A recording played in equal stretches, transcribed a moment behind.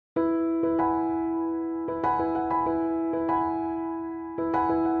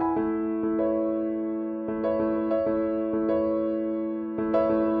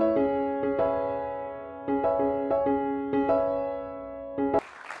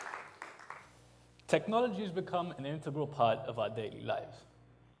Technology has become an integral part of our daily lives,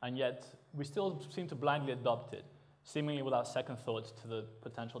 and yet we still seem to blindly adopt it, seemingly without second thoughts to the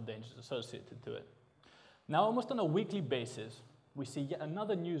potential dangers associated to it. Now, almost on a weekly basis, we see yet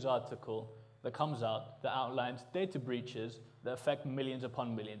another news article that comes out that outlines data breaches that affect millions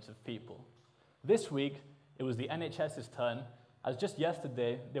upon millions of people. This week, it was the NHS's turn, as just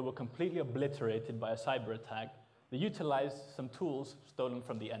yesterday, they were completely obliterated by a cyber attack that utilized some tools stolen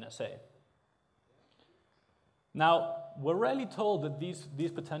from the NSA. Now, we're rarely told that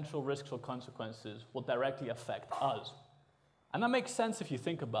these potential risks or consequences will directly affect us. And that makes sense if you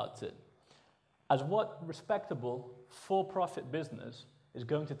think about it. As what respectable, for-profit business is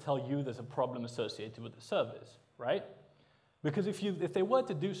going to tell you there's a problem associated with the service, right? Because if they were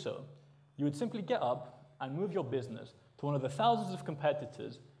to do so, you would simply get up and move your business to one of the thousands of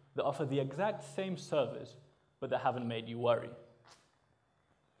competitors that offer the exact same service, but that haven't made you worry.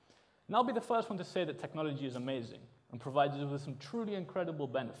 And I'll be the first one to say that technology is amazing and provides us with some truly incredible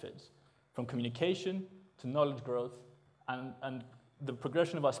benefits, from communication to knowledge growth and the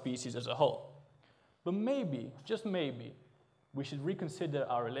progression of our species as a whole. But maybe, just maybe, we should reconsider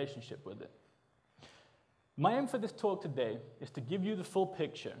our relationship with it. My aim for this talk today is to give you the full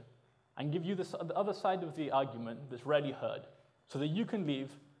picture and give you the other side of the argument that's rarely heard, so that you can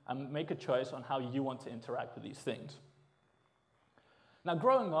leave and make a choice on how you want to interact with these things. Now,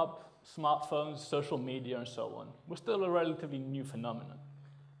 growing up, smartphones, social media, and so on were still a relatively new phenomenon.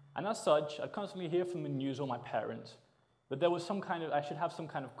 And as such, I constantly hear from the news or my parents that there was I should have some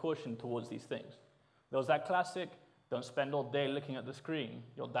kind of caution towards these things. There was that classic, don't spend all day looking at the screen,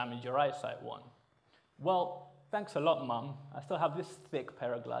 you'll damage your eyesight one. Well, thanks a lot, Mum. I still have this thick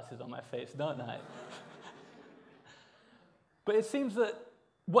pair of glasses on my face, don't I? But it seems that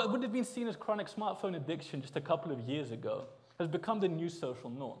what would have been seen as chronic smartphone addiction just a couple of years ago has become the new social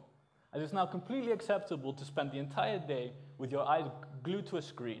norm, as it's now completely acceptable to spend the entire day with your eyes glued to a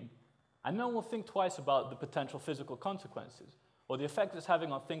screen, and no one will think twice about the potential physical consequences or the effect it's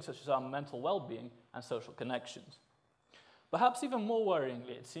having on things such as our mental well-being and social connections. Perhaps even more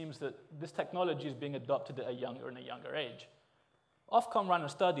worryingly, it seems that this technology is being adopted at a younger and a younger age. Ofcom ran a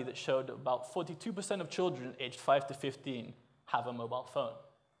study that showed that about 42% of children aged 5 to 15 have a mobile phone.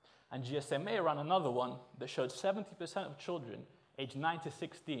 And GSMA ran another one that showed 70% of children aged 9 to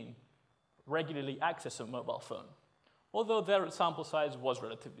 16 regularly access a mobile phone, although their sample size was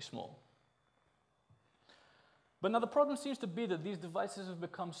relatively small. But now the problem seems to be that these devices have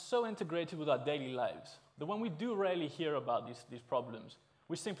become so integrated with our daily lives that when we do rarely hear about these problems,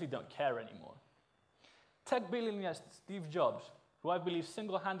 we simply don't care anymore. Tech billionaire Steve Jobs, who I believe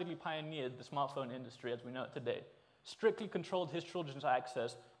single-handedly pioneered the smartphone industry as we know it today, strictly controlled his children's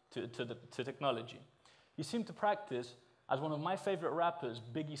access to technology. He seemed to practice, as one of my favorite rappers,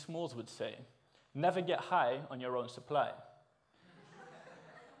 Biggie Smalls, would say, never get high on your own supply.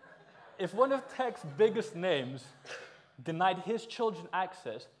 If one of tech's biggest names denied his children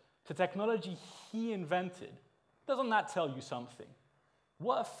access to technology he invented, doesn't that tell you something?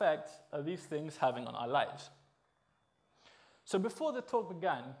 What effect are these things having on our lives? So before the talk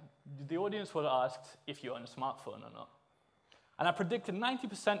began, the audience was asked if you own a smartphone or not. And I predicted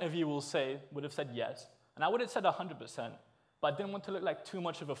 90% of you would have said yes, and I would have said 100%, but I didn't want to look like too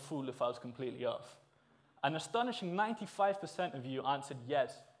much of a fool if I was completely off. An astonishing 95% of you answered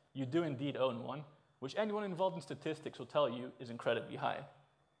yes, you do indeed own one, which anyone involved in statistics will tell you is incredibly high.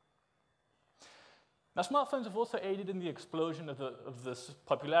 Now, smartphones have also aided in the explosion of the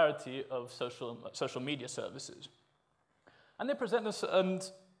popularity of social media services. And they present us, and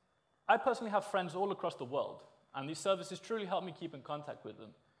I personally have friends all across the world, and these services truly help me keep in contact with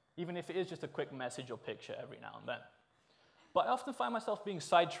them, even if it is just a quick message or picture every now and then. But I often find myself being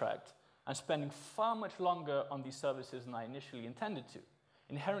sidetracked and spending far much longer on these services than I initially intended to,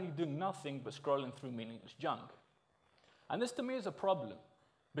 inherently doing nothing but scrolling through meaningless junk. And this to me is a problem,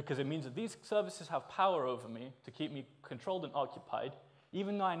 because it means that these services have power over me to keep me controlled and occupied,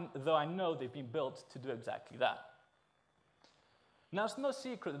 even though I know they've been built to do exactly that. Now, it's no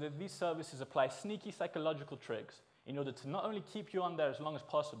secret that these services apply sneaky psychological tricks in order to not only keep you on there as long as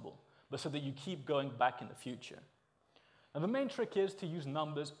possible, but so that you keep going back in the future. Now, the main trick is to use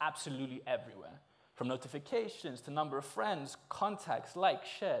numbers absolutely everywhere, from notifications to number of friends, contacts, likes,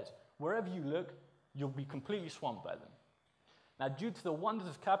 shares. Wherever you look, you'll be completely swamped by them. Now, due to the wonders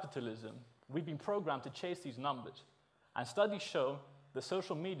of capitalism, we've been programmed to chase these numbers, and studies show that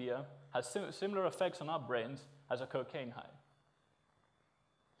social media has similar effects on our brains as a cocaine high.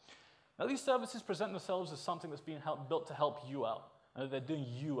 Now, these services present themselves as something that's being built to help you out, and that they're doing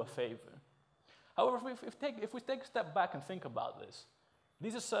you a favor. However, if we take a step back and think about this,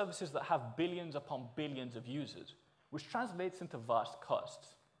 These are services that have billions upon billions of users, which translates into vast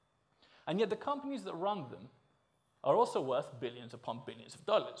costs. And yet the companies that run them are also worth billions upon billions of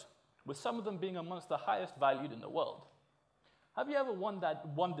dollars, with some of them being amongst the highest valued in the world. Have you ever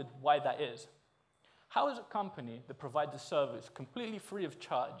wondered why that is? How does a company that provides a service completely free of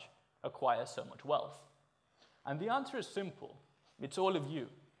charge acquire so much wealth? And the answer is simple. It's all of you.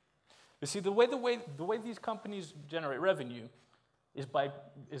 You see, the way these companies generate revenue is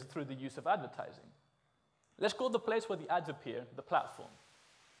through the use of advertising. Let's call the place where the ads appear the platform.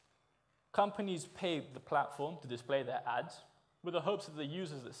 Companies pay the platform to display their ads with the hopes that the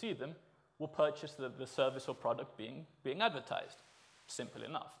users that see them will purchase the service or product being advertised. Simple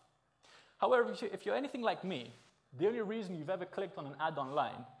enough. However, if you're anything like me, the only reason you've ever clicked on an ad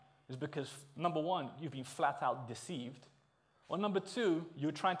online is because, number one, you've been flat out deceived, or number two, you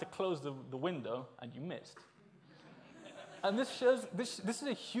were trying to close the window and you missed. And this is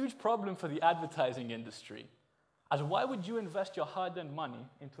a huge problem for the advertising industry, as why would you invest your hard-earned money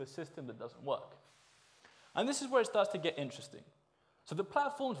into a system that doesn't work? And this is where it starts to get interesting. So the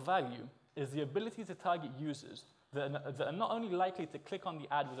platform's value is the ability to target users that are not only likely to click on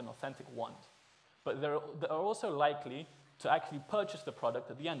the ad with an authentic want, but that are also likely to actually purchase the product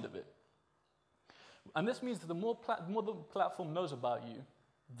at the end of it. And this means that the more the platform knows about you,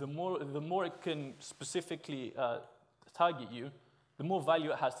 the more it can specifically target you, the more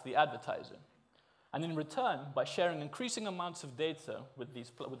value it has to the advertiser. And in return, by sharing increasing amounts of data with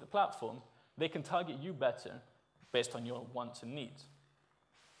the platform, they can target you better based on your wants and needs.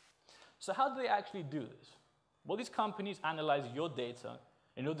 So how do they actually do this? Well, these companies analyze your data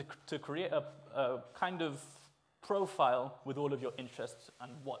in order to create a kind of profile with all of your interests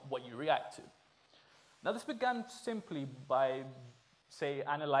and what you react to. Now, this began simply by, say,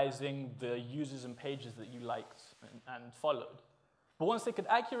 analyzing the users and pages that you liked and followed. But once they could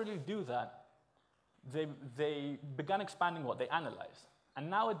accurately do that, they began expanding what they analyzed. And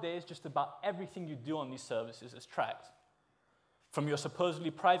nowadays, just about everything you do on these services is tracked. From your supposedly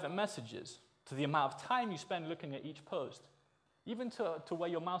private messages, to the amount of time you spend looking at each post, even to where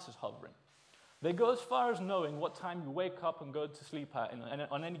your mouse is hovering. They go as far as knowing what time you wake up and go to sleep at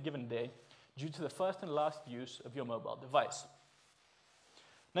on any given day due to the first and last use of your mobile device.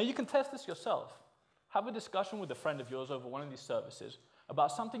 Now, you can test this yourself. Have a discussion with a friend of yours over one of these services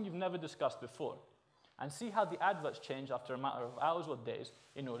about something you've never discussed before, and see how the adverts change after a matter of hours or days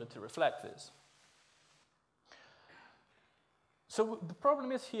in order to reflect this. So the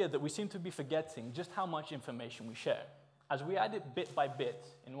problem is here that we seem to be forgetting just how much information we share, as we add it bit by bit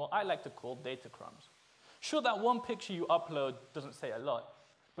in what I like to call data crumbs. Sure, that one picture you upload doesn't say a lot,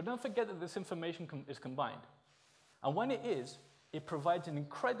 but don't forget that this information is combined. And when it is, it provides an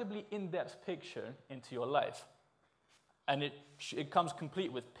incredibly in-depth picture into your life. And it comes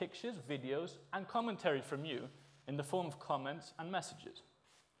complete with pictures, videos, and commentary from you in the form of comments and messages.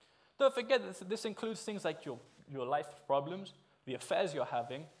 Don't forget that this includes things like your life problems, the affairs you're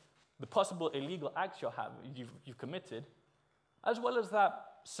having, the possible illegal acts you've committed, as well as that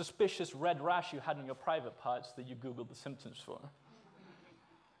suspicious red rash you had in your private parts that you Googled the symptoms for.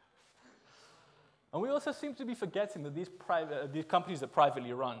 And we also seem to be forgetting that these companies are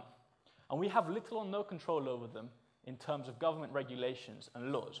privately run, and we have little or no control over them in terms of government regulations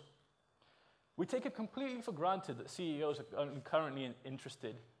and laws. We take it completely for granted that CEOs are only currently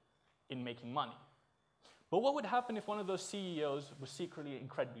interested in making money. But what would happen if one of those CEOs was secretly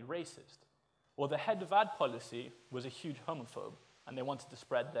incredibly racist? Or the head of ad policy was a huge homophobe and they wanted to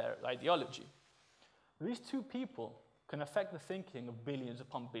spread their ideology? These two people can affect the thinking of billions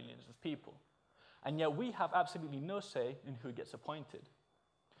upon billions of people. And yet we have absolutely no say in who gets appointed.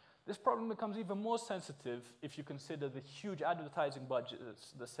 This problem becomes even more sensitive if you consider the huge advertising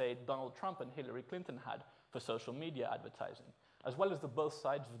budgets that, say, Donald Trump and Hillary Clinton had for social media advertising, as well as the both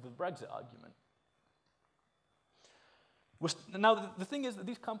sides of the Brexit argument. Now, the thing is that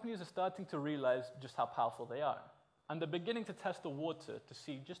these companies are starting to realize just how powerful they are, and they're beginning to test the water to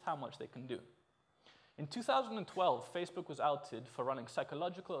see just how much they can do. In 2012, Facebook was outed for running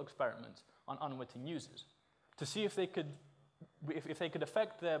psychological experiments on unwitting users to see if they could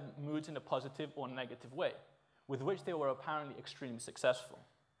affect their moods in a positive or negative way, with which they were apparently extremely successful.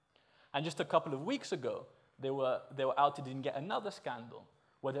 And just a couple of weeks ago, they were outed in yet another scandal,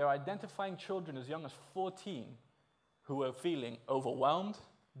 where they're identifying children as young as 14 who were feeling overwhelmed,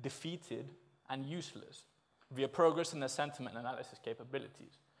 defeated, and useless via progress in their sentiment analysis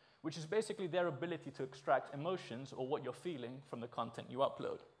capabilities, which is basically their ability to extract emotions or what you're feeling from the content you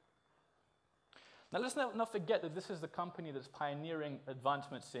upload. Now, let's not forget that this is the company that's pioneering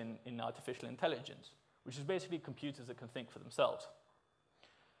advancements in artificial intelligence, which is basically computers that can think for themselves.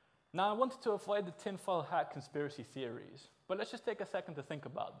 Now, I wanted to avoid the tinfoil hat conspiracy theories, but let's just take a second to think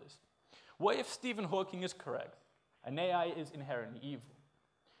about this. What if Stephen Hawking is correct, and AI is inherently evil?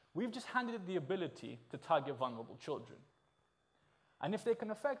 We've just handed it the ability to target vulnerable children. And if they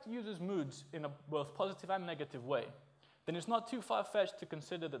can affect users' moods in a both positive and negative way, then it's not too far-fetched to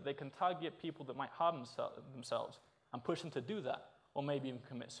consider that they can target people that might harm themselves and push them to do that, or maybe even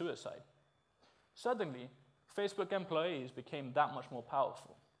commit suicide. Suddenly, Facebook employees became that much more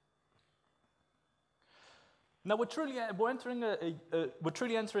powerful. Now, we're truly entering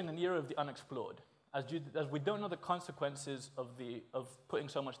an era of the unexplored, as we don't know the consequences of putting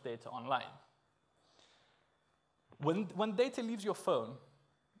so much data online. When data leaves your phone,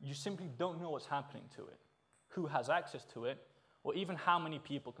 you simply don't know what's happening to it, who has access to it, or even how many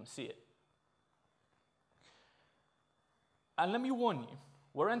people can see it. And let me warn you,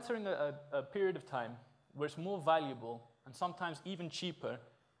 we're entering a period of time where it's more valuable and sometimes even cheaper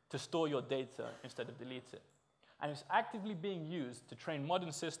to store your data instead of delete it. And it's actively being used to train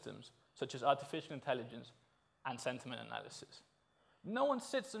modern systems such as artificial intelligence and sentiment analysis. No one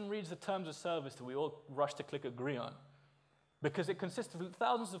sits and reads the terms of service that we all rush to click agree on, because it consists of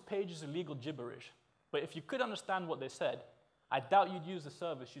thousands of pages of legal gibberish. But if you could understand what they said, I doubt you'd use the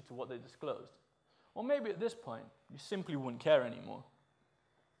service due to what they disclosed. Or maybe at this point, you simply wouldn't care anymore.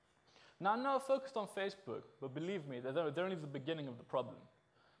 Now, I know I focused on Facebook, but believe me, they're only the beginning of the problem.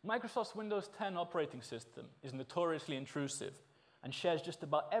 Microsoft's Windows 10 operating system is notoriously intrusive and shares just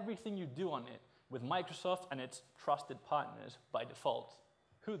about everything you do on it with Microsoft and its trusted partners by default.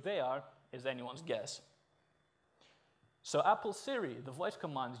 Who they are is anyone's guess. So Apple Siri, the voice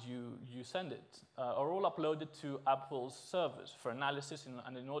commands you send it, are all uploaded to Apple's servers for analysis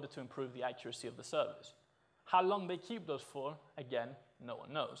and in order to improve the accuracy of the service. How long they keep those for, again, no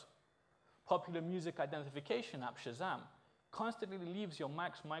one knows. Popular music identification app Shazam constantly leaves your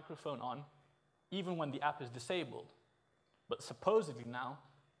Mac's microphone on, even when the app is disabled. But supposedly now,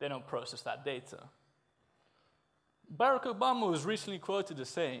 they don't process that data. Barack Obama was recently quoted as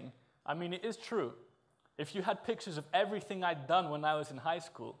saying, I mean, it is true. If you had pictures of everything I'd done when I was in high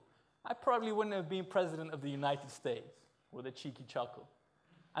school, I probably wouldn't have been president of the United States, with a cheeky chuckle.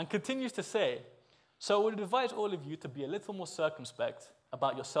 And continues to say, so I would advise all of you to be a little more circumspect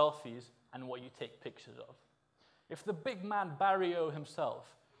about your selfies and what you take pictures of. If the big man Barry O himself,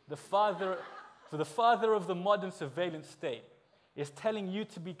 the father of the modern surveillance state, is telling you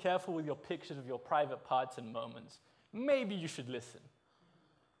to be careful with your pictures of your private parts and moments, maybe you should listen.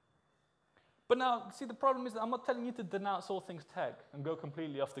 But now, see, the problem is that I'm not telling you to denounce all things tech and go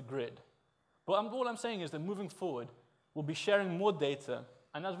completely off the grid. But all I'm saying is that moving forward, we'll be sharing more data,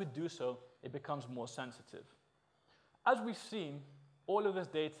 and as we do so, it becomes more sensitive. As we've seen, all of this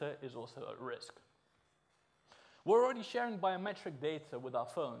data is also at risk. We're already sharing biometric data with our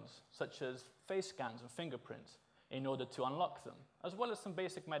phones, such as face scans and fingerprints, in order to unlock them, as well as some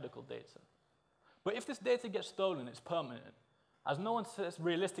basic medical data. But if this data gets stolen, it's permanent, as no one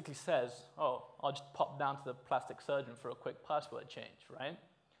realistically says, oh, I'll just pop down to the plastic surgeon for a quick password change, right?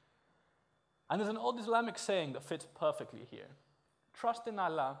 And there's an old Islamic saying that fits perfectly here. Trust in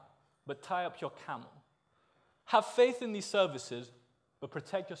Allah, but tie up your camel. Have faith in these services, but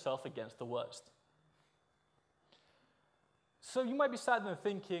protect yourself against the worst. So you might be sat there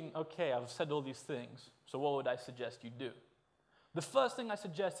thinking, okay, I've said all these things, so what would I suggest you do? The first thing I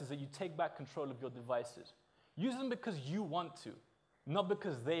suggest is that you take back control of your devices. Use them because you want to, not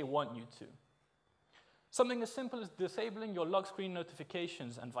because they want you to. Something as simple as disabling your lock screen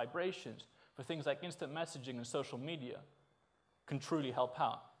notifications and vibrations for things like instant messaging and social media can truly help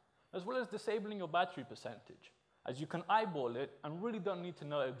out, as well as disabling your battery percentage, as you can eyeball it and really don't need to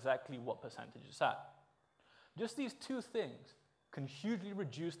know exactly what percentage it's at. Just these two things can hugely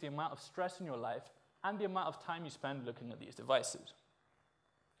reduce the amount of stress in your life and the amount of time you spend looking at these devices.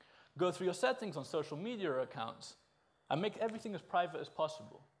 Go through your settings on social media accounts and make everything as private as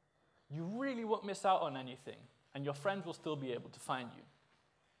possible. You really won't miss out on anything, and your friends will still be able to find you.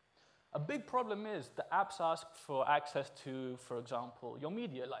 A big problem is that apps ask for access to, for example, your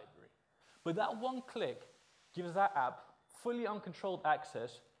media library. But that one click gives that app fully uncontrolled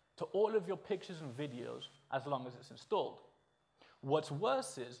access to all of your pictures and videos as long as it's installed. What's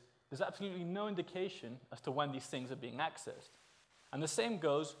worse is there's absolutely no indication as to when these things are being accessed. And the same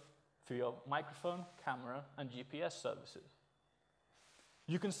goes for your microphone, camera, and GPS services.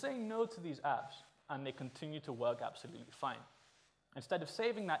 You can say no to these apps, and they continue to work absolutely fine. Instead of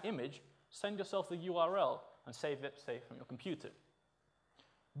saving that image, send yourself the URL and save it safe from your computer.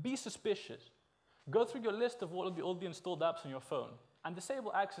 Be suspicious. Go through your list of all the installed apps on your phone and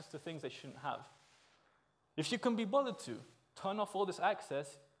disable access to things they shouldn't have. If you can be bothered to, turn off all this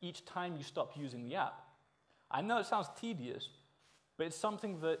access each time you stop using the app. I know it sounds tedious, but it's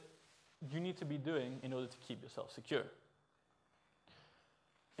something that you need to be doing in order to keep yourself secure.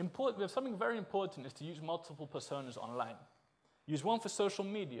 Something very important is to use multiple personas online. Use one for social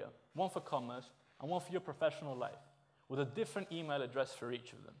media, one for commerce, and one for your professional life, with a different email address for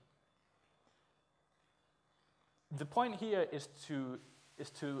each of them. The point here is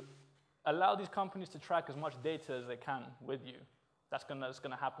to allow these companies to track as much data as they can with you. That's going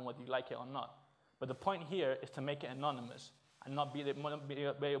to happen whether you like it or not. But the point here is to make it anonymous and not be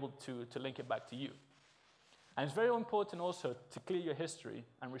able to link it back to you. And it's very important also to clear your history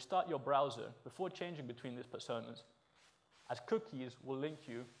and restart your browser before changing between these personas, as cookies will link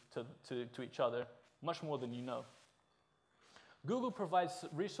you to each other much more than you know. Google provides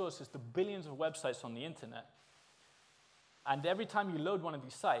resources to billions of websites on the internet. And every time you load one of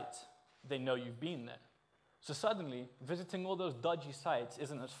these sites, they know you've been there. So suddenly, visiting all those dodgy sites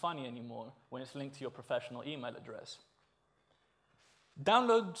isn't as funny anymore when it's linked to your professional email address.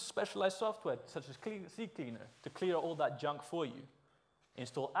 Download specialized software such as CCleaner to clear all that junk for you.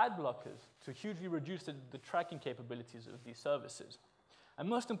 Install ad blockers to hugely reduce the tracking capabilities of these services. And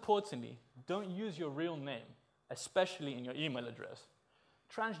most importantly, don't use your real name, especially in your email address.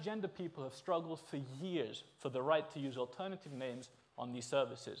 Transgender people have struggled for years for the right to use alternative names on these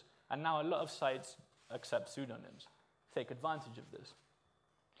services, and now a lot of sites accept pseudonyms. Take advantage of this.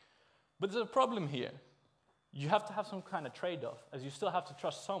 But there's a problem here. You have to have some kind of trade-off, as you still have to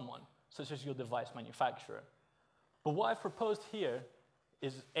trust someone, such as your device manufacturer. But what I've proposed here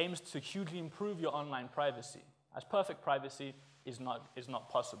aims to hugely improve your online privacy, as perfect privacy is not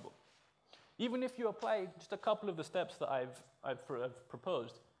possible. Even if you apply just a couple of the steps that I've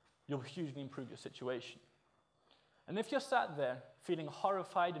proposed, you'll hugely improve your situation. And if you're sat there feeling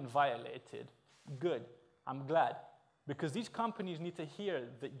horrified and violated, good, I'm glad, because these companies need to hear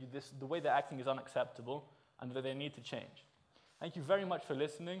that the way they're acting is unacceptable and that they need to change. Thank you very much for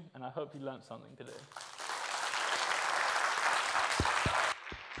listening, and I hope you learned something today.